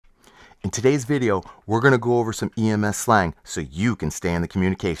In today's video, we're going to go over some EMS slang so you can stay in the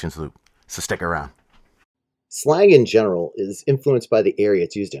communications loop. So stick around. Slang in general is influenced by the area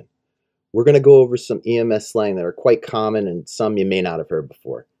it's used in. We're going to go over some EMS slang that are quite common and some you may not have heard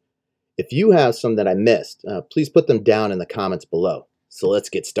before. If you have some that I missed, please put them down in the comments below. So let's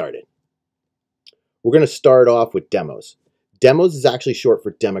get started. We're going to start off with demos. Demos is actually short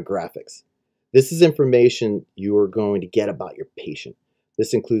for demographics. This is information you are going to get about your patient.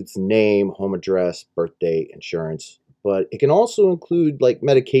 This includes name, home address, birthday, insurance, but it can also include like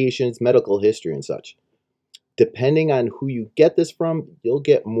medications, medical history, and such. Depending on who you get this from, you'll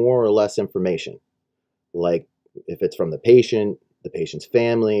get more or less information, like if it's from the patient's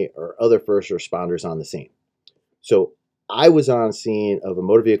family, or other first responders on the scene. So I was on scene of a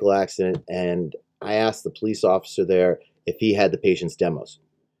motor vehicle accident, and I asked the police officer there if he had the patient's demos.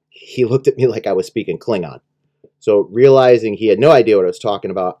 He looked at me like I was speaking Klingon. So realizing he had no idea what I was talking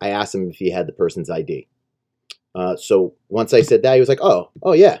about, I asked him if he had the person's ID. So once I said that, he was like, oh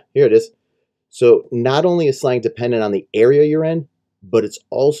yeah, here it is. So not only is slang dependent on the area you're in, but it's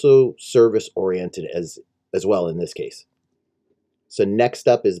also service oriented as well in this case. So next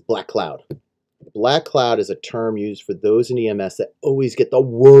up is black cloud. Black cloud is a term used for those in EMS that always get the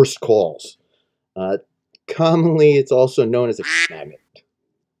worst calls. Commonly, it's also known as a magnet.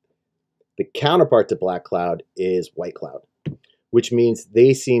 The counterpart to black cloud is white cloud, which means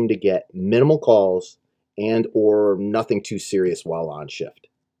they seem to get minimal calls and or nothing too serious while on shift.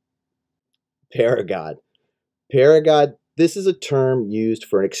 Paragod. Paragod, this is a term used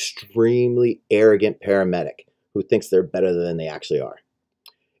for an extremely arrogant paramedic who thinks they're better than they actually are.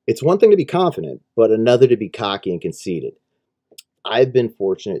 It's one thing to be confident, but another to be cocky and conceited. I've been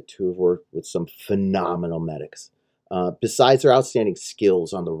fortunate to have worked with some phenomenal medics. Besides their outstanding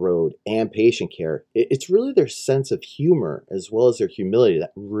skills on the road and patient care, it's really their sense of humor as well as their humility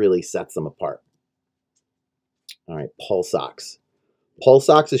that really sets them apart. All right, pulse ox. Pulse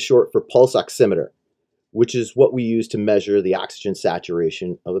ox is short for pulse oximeter, which is what we use to measure the oxygen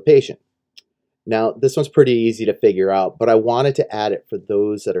saturation of a patient. Now, this one's pretty easy to figure out, but I wanted to add it for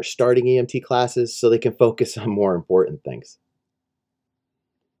those that are starting EMT classes so they can focus on more important things.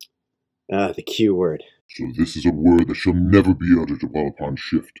 The Q word. So this is a word that shall never be uttered while upon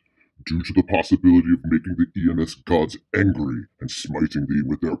shift, due to the possibility of making the EMS gods angry and smiting thee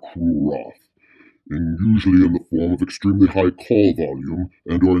with their cruel wrath, and usually in the form of extremely high call volume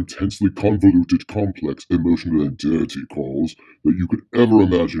and or intensely convoluted, complex, emotional and dirty calls that you could ever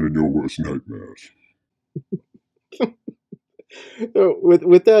imagine in your worst nightmares.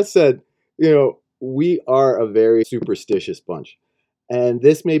 With that said, we are a very superstitious bunch. And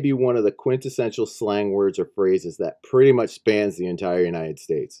this may be one of the quintessential slang words or phrases that pretty much spans the entire United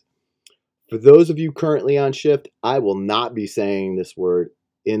States. For those of you currently on shift, I will not be saying this word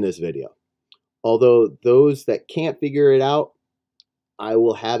in this video. Although those that can't figure it out, I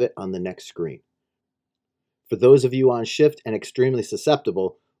will have it on the next screen. For those of you on shift and extremely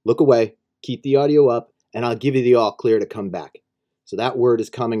susceptible, look away, keep the audio up, and I'll give you the all clear to come back. So that word is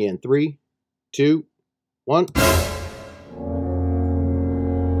coming in 3, 2, 1.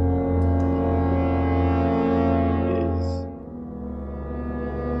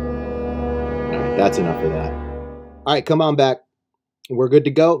 That's enough of that. All right, come on back. We're good to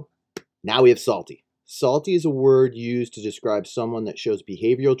go. Now we have salty. Salty is a word used to describe someone that shows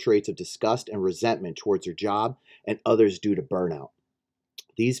behavioral traits of disgust and resentment towards their job and others due to burnout.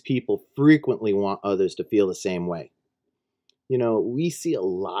 These people frequently want others to feel the same way. We see a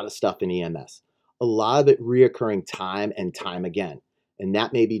lot of stuff in EMS, a lot of it reoccurring time and time again, and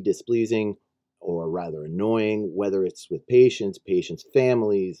that may be displeasing or rather annoying, whether it's with patients'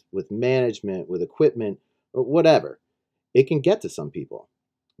 families, with management, with equipment, or whatever. It can get to some people.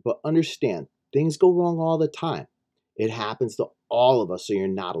 But understand, things go wrong all the time. It happens to all of us, so you're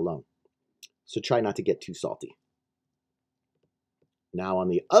not alone. So try not to get too salty. Now on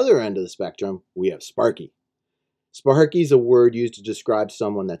the other end of the spectrum, we have Sparky. Sparky is a word used to describe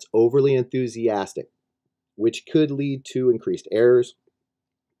someone that's overly enthusiastic, which could lead to increased errors,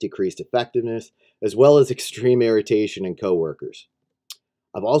 decreased effectiveness, as well as extreme irritation in coworkers.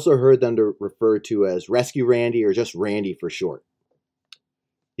 I've also heard them referred to as Rescue Randy or just Randy for short.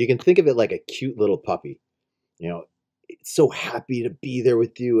 You can think of it like a cute little puppy. It's so happy to be there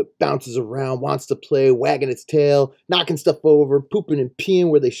with you. It bounces around, wants to play, wagging its tail, knocking stuff over, pooping and peeing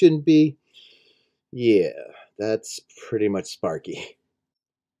where they shouldn't be. Yeah, that's pretty much Sparky.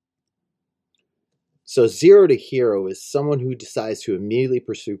 So 0 to hero is someone who decides to immediately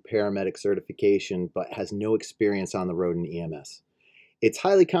pursue paramedic certification but has no experience on the road in EMS. It's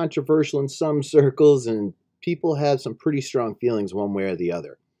highly controversial in some circles and people have some pretty strong feelings one way or the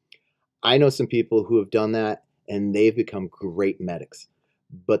other. I know some people who have done that and they've become great medics,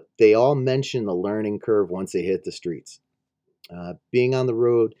 but they all mention the learning curve once they hit the streets. Being on the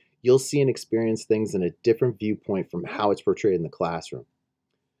road, you'll see and experience things in a different viewpoint from how it's portrayed in the classroom.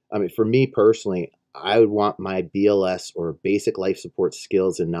 I mean, for me personally, I would want my BLS or basic life support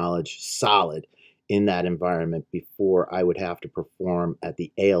skills and knowledge solid in that environment before I would have to perform at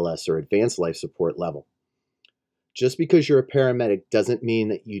the ALS or advanced life support level. Just because you're a paramedic doesn't mean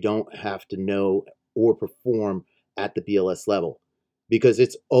that you don't have to know or perform at the BLS level, because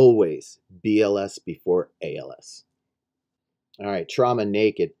it's always BLS before ALS. All right, trauma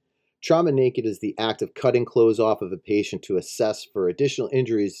naked. Trauma naked is the act of cutting clothes off of a patient to assess for additional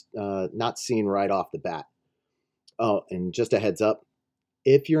injuries not seen right off the bat. Oh, and just a heads up,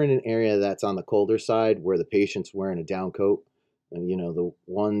 if you're in an area that's on the colder side where the patient's wearing a down coat, you know, the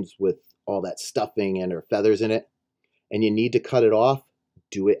ones with all that stuffing and or feathers in it, and you need to cut it off,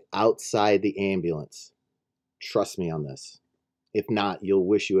 do it outside the ambulance. Trust me on this. If not, you'll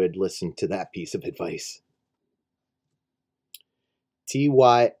wish you had listened to that piece of advice.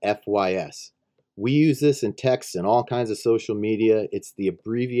 TYFYS. We use this in texts and all kinds of social media. It's the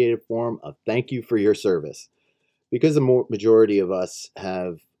abbreviated form of thank you for your service. Because the majority of us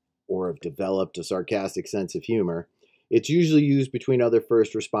have developed a sarcastic sense of humor, it's usually used between other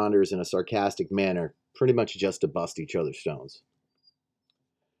first responders in a sarcastic manner, pretty much just to bust each other's stones.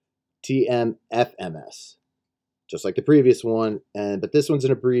 TMFMS. Just like the previous one, but this one's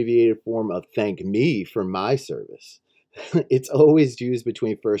an abbreviated form of thank me for my service. It's always used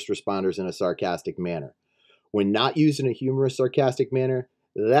between first responders in a sarcastic manner. When not used in a humorous, sarcastic manner,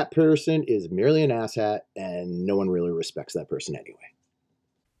 that person is merely an asshat, and no one really respects that person anyway.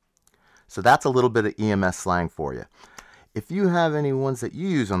 So that's a little bit of EMS slang for you. If you have any ones that you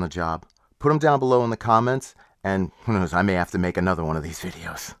use on the job, put them down below in the comments, and who knows, I may have to make another one of these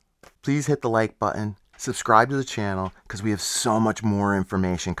videos. Please hit the like button, subscribe to the channel, because we have so much more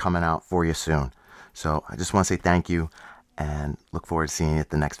information coming out for you soon. So I just want to say thank you and look forward to seeing you at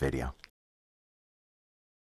the next video.